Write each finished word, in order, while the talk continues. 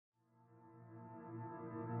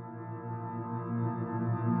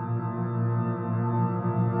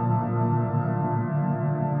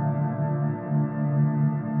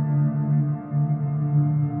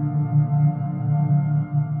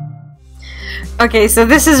Okay, so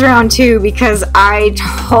this is round 2 because I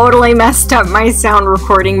totally messed up my sound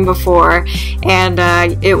recording before and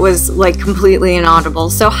it was like completely inaudible.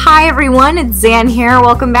 So hi everyone, it's Zan here.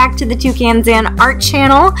 Welcome back to the Tucanxan art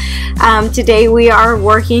channel. Today we are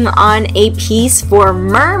working on a piece for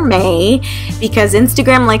Mermay because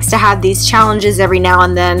Instagram likes to have these challenges every now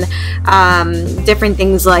and then. Different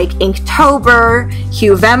things like Inktober,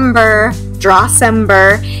 Huevember,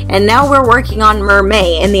 Drawcember, and now we're working on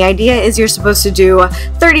Mermay, and the idea is you're supposed to do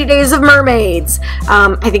 30 days of mermaids.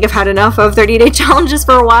 I think I've had enough of 30-day challenges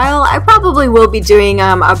for a while. I probably will be doing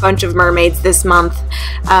a bunch of mermaids this month,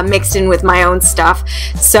 mixed in with my own stuff.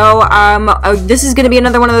 So this is going to be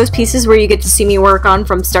another one of those pieces where you get to see me work on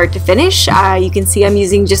from start to finish. You can see I'm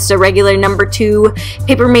using just a regular number 2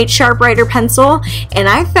 Papermate Sharp Writer pencil, and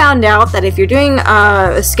I found out that if you're doing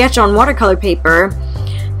a sketch on watercolor paper,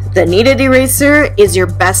 the kneaded eraser is your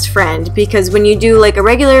best friend, because when you do like a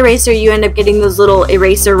regular eraser, you end up getting those little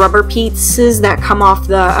eraser rubber pieces that come off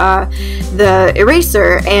the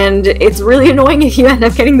eraser, and it's really annoying if you end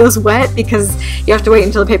up getting those wet because you have to wait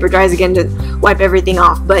until the paper dries again to wipe everything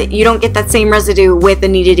off, but you don't get that same residue with the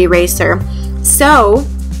kneaded eraser. So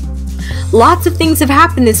lots of things have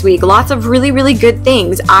happened this week, lots of really good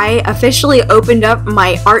things. I officially opened up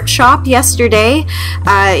my art shop yesterday.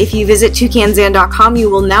 If you visit Tucanxan.com, you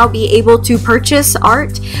will now be able to purchase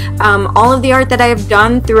art. All of the art that I have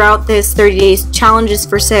done throughout this 30 days challenge is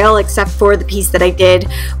for sale, except for the piece that I did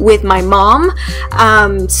with my mom.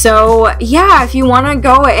 So yeah, if you want to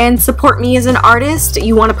go and support me as an artist,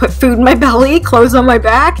 you want to put food in my belly, clothes on my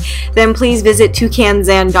back, then please visit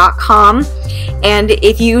Tucanxan.com. And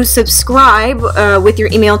if you subscribe with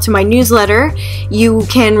your email to my newsletter, you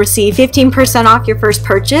can receive 15% off your first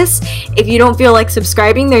purchase. If you don't feel like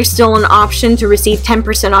subscribing, there's still an option to receive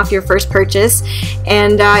 10% off your first purchase.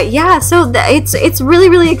 And yeah, so it's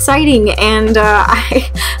really exciting, and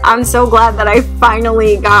I'm so glad that I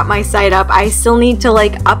finally got my site up. I still need to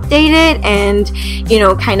like update it and, you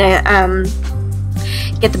know, kind of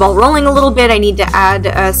get the ball rolling a little bit. I need to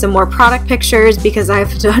add some more product pictures because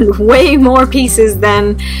I've done way more pieces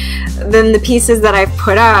than the pieces that I've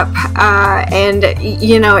put up, and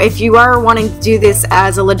you know, if you are wanting to do this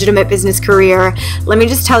as a legitimate business career, let me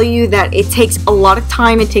just tell you that it takes a lot of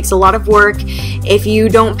time, it takes a lot of work. If you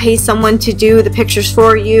don't pay someone to do the pictures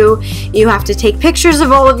for you, you have to take pictures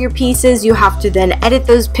of all of your pieces, you have to then edit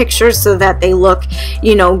those pictures so that they look,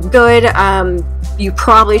 you know, good. You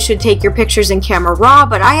probably should take your pictures in camera raw,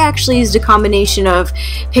 but I actually used a combination of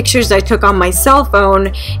pictures I took on my cell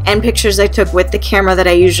phone and pictures I took with the camera that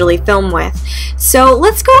I usually film with. So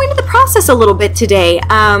let's go into the process a little bit today.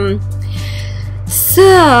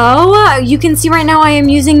 So you can see right now I am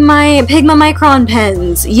using my Pigment Micron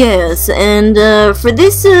pens, yes, and for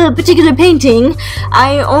this particular painting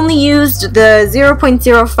I only used the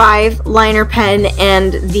 0.05 liner pen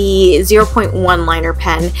and the 0.1 liner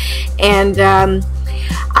pen, and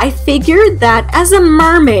I figured that as a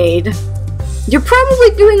mermaid you're probably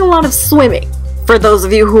doing a lot of swimming. For those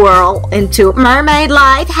of you who are all into mermaid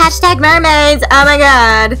life, hashtag mermaids, oh my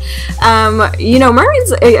god. You know,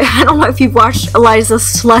 mermaids, I don't know if you've watched Elijah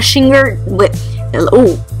Schlesinger,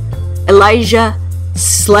 Elijah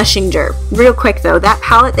Schlesinger. Real quick though, that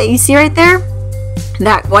palette that you see right there,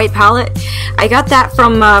 that white palette, I got that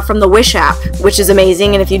from the Wish app, which is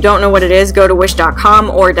amazing, and if you don't know what it is, go to wish.com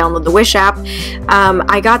or download the Wish app.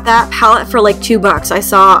 I got that palette for like $2. I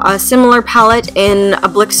saw a similar palette in a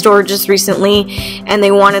Blick store just recently, and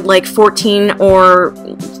they wanted like $14 or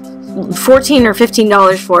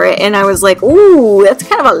 $15 for it, and I was like, ooh, that's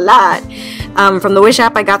kind of a lot. From the Wish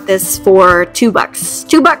app, I got this for $2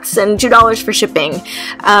 and $2 for shipping.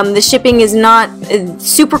 The shipping is not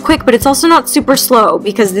super quick, but it's also not super slow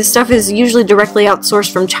because this stuff is usually directly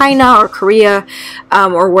outsourced from China or Korea,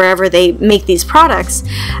 or wherever they make these products.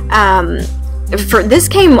 For this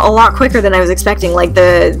came a lot quicker than I was expecting. Like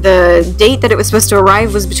the date that it was supposed to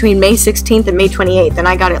arrive was between May 16th and May 28th, and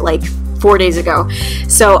I got it like 4 days ago.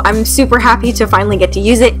 So I'm super happy to finally get to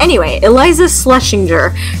use it. Anyway, Elijah Schlesinger,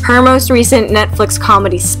 her most recent Netflix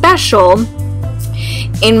comedy special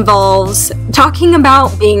involves talking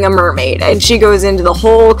about being a mermaid, and she goes into the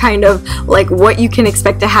whole kind of like what you can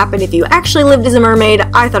expect to happen if you actually lived as a mermaid.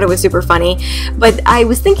 I thought it was super funny, but I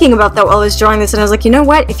was thinking about that while I was drawing this, and I was like, you know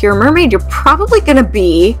what, if you're a mermaid, you're probably gonna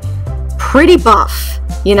be pretty buff,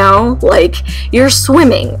 you know, like you're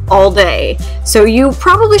swimming all day, so you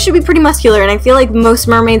probably should be pretty muscular, and I feel like most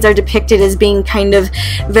mermaids are depicted as being kind of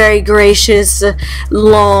very gracious,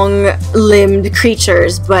 long-limbed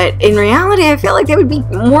creatures, but in reality I feel like they would be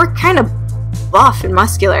more kind of buff and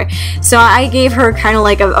muscular. So I gave her kind of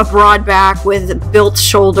like a broad back with built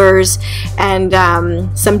shoulders and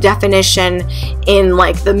some definition in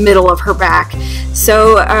like the middle of her back.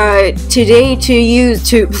 So today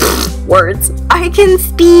words, I can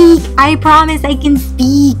speak, I promise I can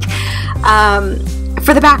speak.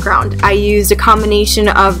 For the background, I used a combination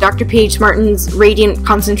of Dr. P.H. Martin's Radiant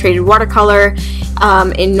Concentrated Watercolor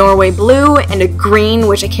in Norway Blue and a green,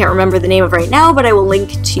 which I can't remember the name of right now, but I will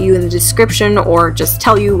link to you in the description or just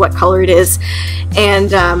tell you what color it is.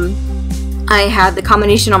 And I had the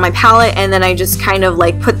combination on my palette, and then I just kind of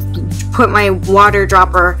like put my water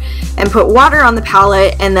dropper and put water on the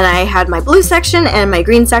palette, and then I had my blue section and my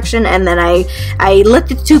green section, and then I let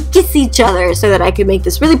the two kiss each other so that I could make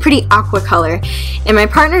this really pretty aqua color. And my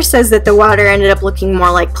partner says that the water ended up looking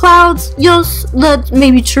more like clouds. Yes, that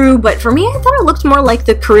may be true, but for me I thought it looked more like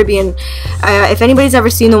the Caribbean. If anybody's ever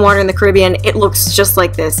seen the water in the Caribbean, it looks just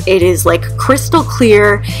like this. It is like crystal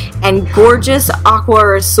clear and gorgeous aqua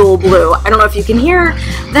or azul blue. I don't know if you can hear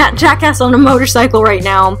that jackass on a motorcycle right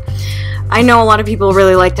now. I know a lot of people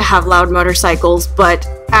really like to have loud motorcycles, but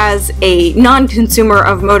as a non-consumer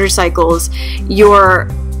of motorcycles, your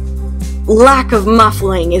lack of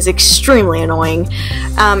muffling is extremely annoying.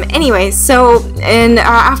 Anyway, so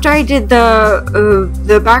after I did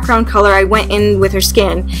the background color, I went in with her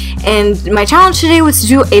skin, and my challenge today was to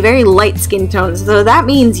do a very light skin tone. So that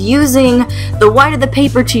means using the white of the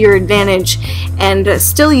paper to your advantage, and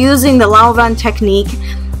still using the Laovaan technique.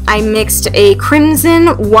 I mixed a crimson,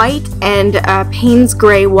 white, and Payne's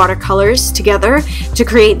gray watercolors together to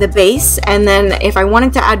create the base, and then if I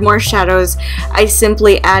wanted to add more shadows, I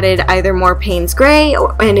simply added either more Payne's gray,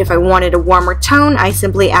 and if I wanted a warmer tone, I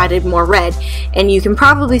simply added more red. And you can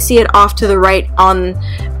probably see it off to the right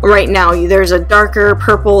right now. There's a darker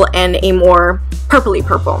purple and a more purpley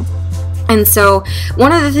purple. And so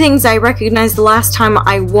one of the things I recognized the last time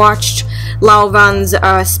I watched Laovaan's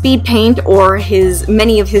speed paint, or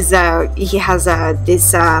many of his, he has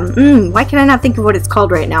this, why can I not think of what it's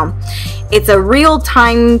called right now? It's a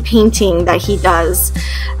real-time painting that he does,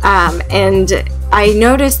 and I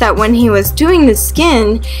noticed that when he was doing the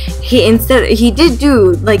skin, he did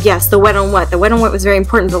do, like, yes, the wet on wet. The wet on wet was very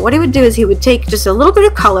important, but what he would do is he would take just a little bit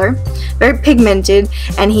of color, very pigmented,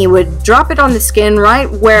 and he would drop it on the skin right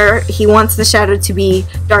where he wants the shadow to be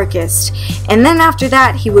darkest. And then after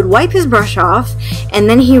that, he would wipe his brush off, and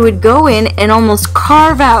then he would go in and almost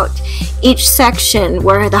carve out each section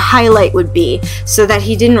where the highlight would be, so that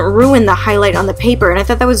he didn't ruin the highlight on the paper. And I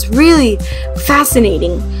thought that was really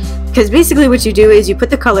fascinating. Because basically what you do is you put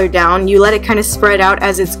the color down, you let it kind of spread out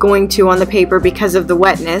as it's going to on the paper because of the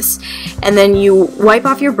wetness, and then you wipe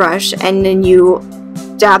off your brush, and then you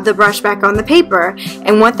dab the brush back on the paper.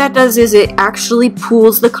 And what that does is it actually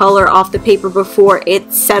pulls the color off the paper before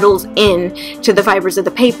it settles in to the fibers of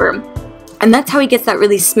the paper. And that's how he gets that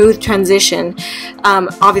really smooth transition.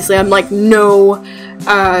 Obviously I'm like no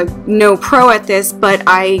pro at this, but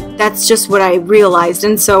that's just what I realized,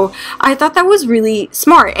 and so I thought that was really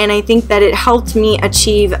smart, and I think that it helped me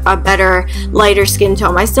achieve a better, lighter skin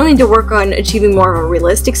tone. I still need to work on achieving more of a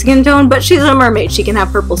realistic skin tone, but she's a mermaid, she can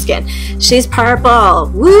have purple skin. She's purple,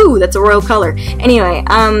 woo, that's a royal color. Anyway,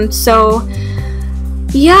 so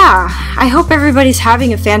yeah, I hope everybody's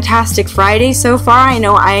having a fantastic Friday so far. I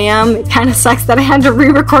know I am. It kind of sucks that I had to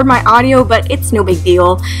re-record my audio, but it's no big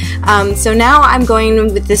deal. So now I'm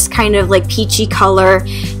going with this kind of like peachy color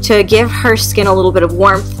to give her skin a little bit of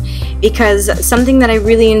warmth, because something that I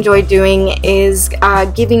really enjoy doing is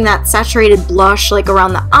giving that saturated blush like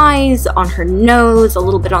around the eyes, on her nose, a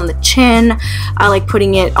little bit on the chin. I like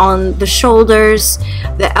putting it on the shoulders,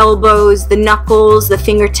 the elbows, the knuckles, the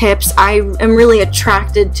fingertips. I am really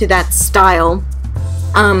attracted to that style.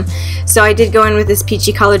 So I did go in with this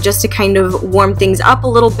peachy color just to kind of warm things up a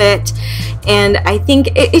little bit, and I think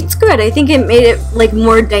it's good. I think it made it like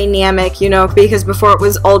more dynamic, you know, because before it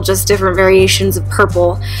was all just different variations of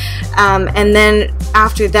purple. And then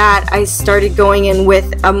after that I started going in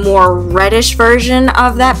with a more reddish version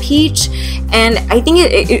of that peach, and I think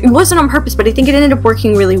it wasn't on purpose, but I think it ended up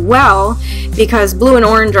working really well because blue and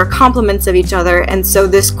orange are complements of each other, and so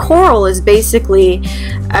this coral is basically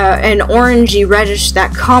an orangey reddish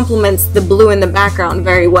that complements the blue in the background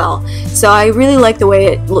very well. So I really like the way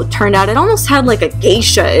it turned out. It almost had like a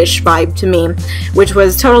geisha-ish vibe to me, which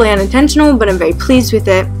was totally unintentional, but I'm very pleased with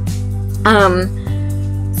it.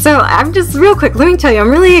 So I'm just real quick, let me tell you, I'm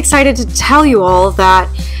really excited to tell you all that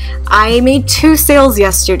I made 2 sales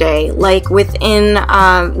yesterday. Like within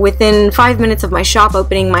 5 minutes of my shop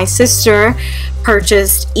opening, my sister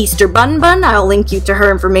purchased Easter Bun Bun. I'll link you to her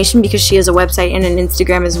information because she has a website and an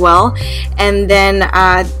Instagram as well. And then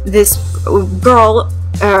this girl,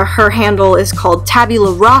 her handle is called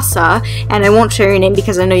Tabula Rasa, and I won't share your name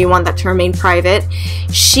because I know you want that to remain private.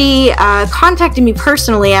 She contacted me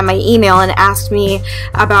personally at my email and asked me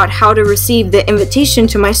about how to receive the invitation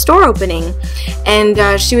to my store opening,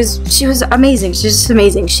 and she was amazing. She's just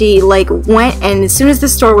amazing. She like went, and as soon as the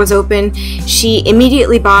store was open, she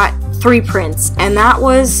immediately bought 3 prints, and that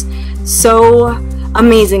was so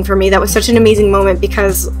amazing for me. That was such an amazing moment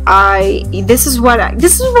because this is what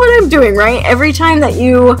I'm doing, right? Every time that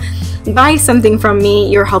you buy something from me,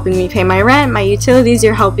 you're helping me pay my rent, my utilities,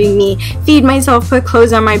 you're helping me feed myself, put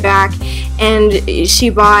clothes on my back. And she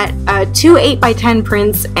bought 2 8x10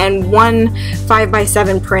 prints and 1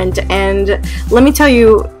 5x7 print, and let me tell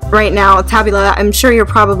you right now, Tabula, I'm sure you're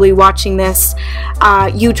probably watching this.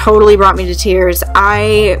 You totally brought me to tears.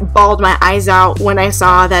 I bawled my eyes out when I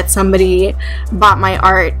saw that somebody bought my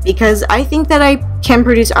art, because I think that I can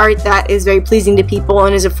produce art that is very pleasing to people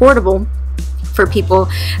and is affordable for people,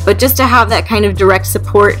 but just to have that kind of direct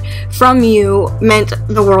support from you meant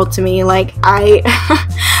the world to me. Like I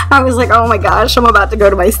was like, oh my gosh, I'm about to go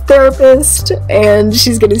to my therapist and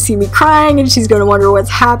she's gonna see me crying and she's gonna wonder what's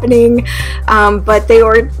happening, but they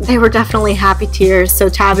were definitely happy tears. So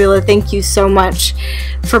Tabula, thank you so much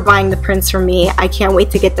for buying the prints from me. I can't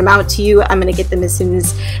wait to get them out to you. I'm gonna get them as soon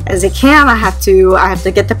as I can. I have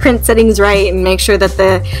to get the print settings right and make sure that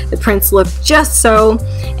the prints look just so,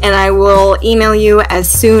 and I will email you as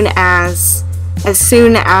soon as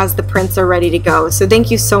the prints are ready to go. So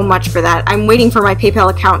thank you so much for that. I'm waiting for my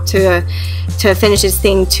PayPal account to finish its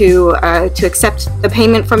thing to accept the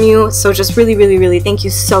payment from you. So just really thank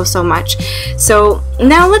you so much. So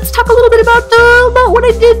now let's talk a little bit about what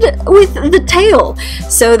I did with the tail.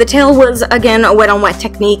 So the tail was again a wet on wet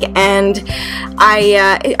technique, and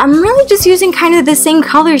I'm really just using kind of the same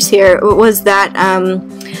colors here. It was that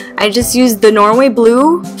I just used the Norway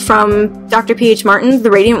Blue from Dr. P.H. Martin's,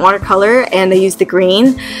 the Radiant Watercolor, and I used the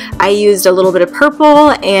green. I used a little bit of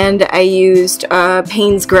purple, and I used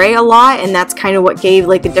Payne's Gray a lot, and that's kind of what gave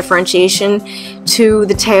like the differentiation to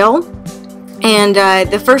the tail. And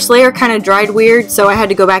the first layer kind of dried weird, so I had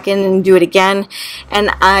to go back in and do it again.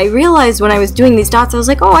 And I realized when I was doing these dots, I was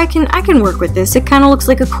like, oh, I can work with this. It kind of looks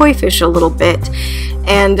like a koi fish a little bit.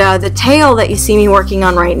 And the tail that you see me working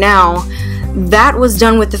on right now, that was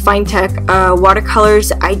done with the Finetec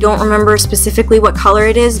watercolors. I don't remember specifically what color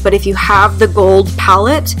it is, but if you have the gold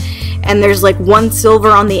palette and there's like 1 silver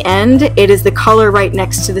on the end, it is the color right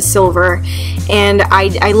next to the silver. And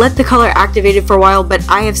I let the color activated for a while, but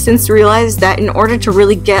I have since realized that in order to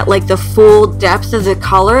really get like the full depth of the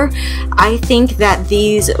color, I think that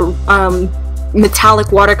these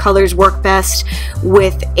metallic watercolors work best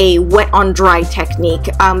with a wet on dry technique,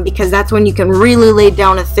 because that's when you can really lay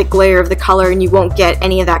down a thick layer of the color and you won't get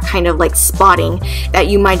any of that kind of like spotting that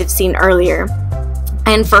you might have seen earlier.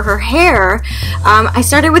 And for her hair, I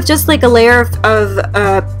started with just like a layer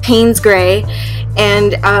of Payne's Gray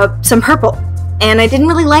and some purple. And I didn't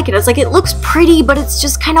really like it. I was like, it looks pretty, but it's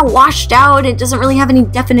just kind of washed out. It doesn't really have any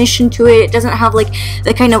definition to it. It doesn't have like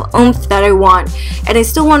the kind of oomph that I want. And I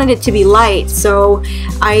still wanted it to be light. So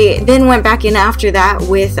I then went back in after that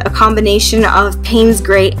with a combination of Payne's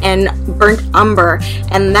Gray and Burnt Umber.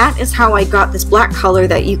 And that is how I got this black color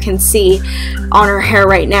that you can see on her hair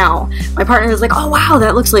right now. My partner was like, oh wow,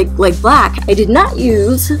 that looks like black. I did not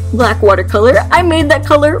use black watercolor. I made that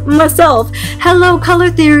color myself. Hello, color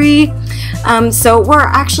theory. So we're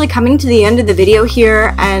actually coming to the end of the video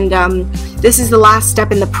here, and this is the last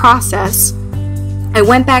step in the process. I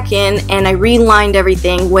went back in and I relined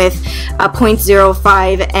everything with a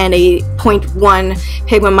 0.05 and a 0.1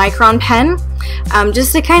 pigment micron pen,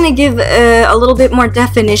 just to kind of give a little bit more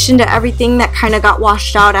definition to everything that kind of got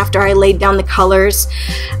washed out after I laid down the colors.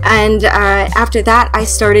 And after that I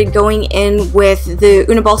started going in with the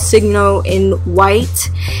Uniball Signo in white,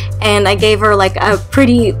 and I gave her like a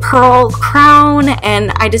pretty pearl crown,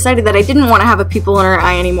 and I decided that I didn't want to have a pupil in her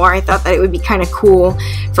eye anymore. I thought that it would be kind of cool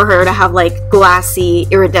for her to have like glassy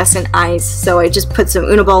iridescent eyes, so I just put some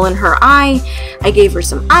Uniball in her eye. I gave her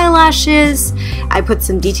some eyelashes, I put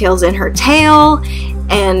some details in her tail,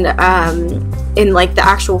 and in like the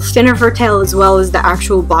actual fin of her tail as well as the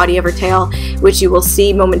actual body of her tail, which you will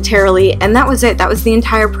see momentarily. And that was it. That was the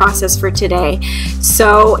entire process for today.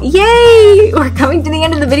 So yay, we're coming to the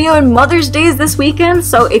end of the video, and Mother's Day is this weekend,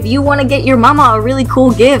 so if you want to get your mama a really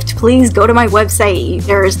cool gift, please go to my website.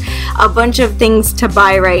 There's a bunch of things to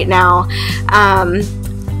buy right now.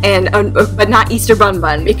 and but not Easter bun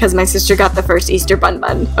bun, because my sister got the first Easter bun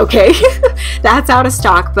bun, okay? That's out of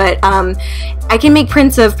stock, but I can make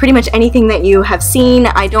prints of pretty much anything that you have seen.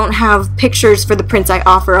 I don't have pictures for the prints I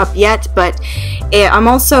offer up yet, but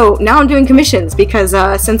I'm doing commissions, because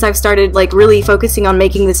since I've started like really focusing on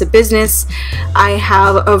making this a business, I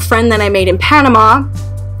have a friend that I made in Panama.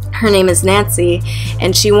 Her name is Nancy,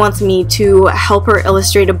 and she wants me to help her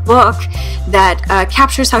illustrate a book that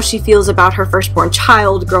captures how she feels about her firstborn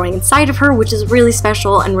child growing inside of her, which is really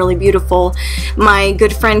special and really beautiful. My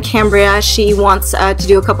good friend Cambria, she wants to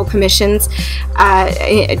do a couple commissions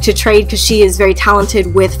to trade, because she is very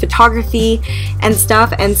talented with photography and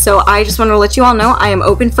stuff, and so I just want to let you all know I am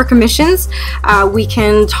open for commissions. We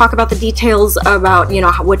can talk about the details about, you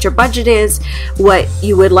know, what your budget is, what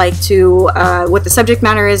you would like to, what the subject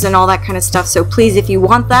matter is, and all that kind of stuff. So please, if you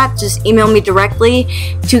want that, just email me directly,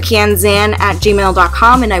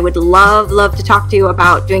 tucanxan@gmail.com, and I would love to talk to you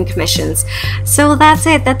about doing commissions. So that's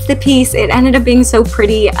it. That's the piece. It ended up being so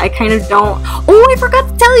pretty. I kind of don't... Oh, I forgot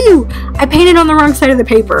to tell you! I painted on the wrong side of the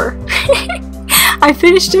paper. I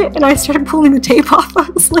finished it and I started pulling the tape off. I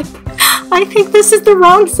was like, I think this is the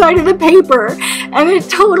wrong side of the paper, and it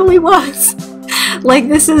totally was. Like,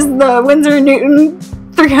 this is the Winsor and Newton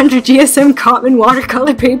 300 GSM Common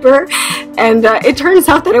watercolor paper, and it turns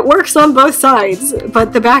out that it works on both sides,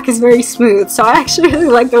 but the back is very smooth, so I actually really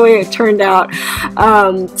like the way it turned out.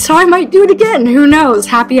 So I might do it again, who knows,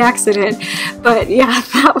 happy accident. But yeah,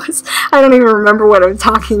 that was, I don't even remember what I'm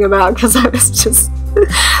talking about, because I was just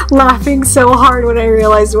laughing so hard when I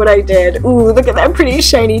realized what I did. Ooh, look at that pretty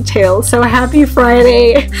shiny tail. So happy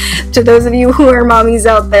Friday to those of you who are mommies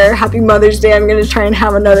out there. Happy Mother's Day. I'm going to try and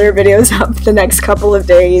have another videos up the next couple of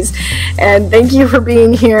days. And thank you for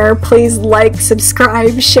being here. Please like,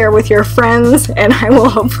 subscribe, share with your friends, and I will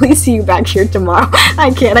hopefully see you back here tomorrow.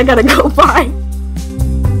 I gotta go. Bye.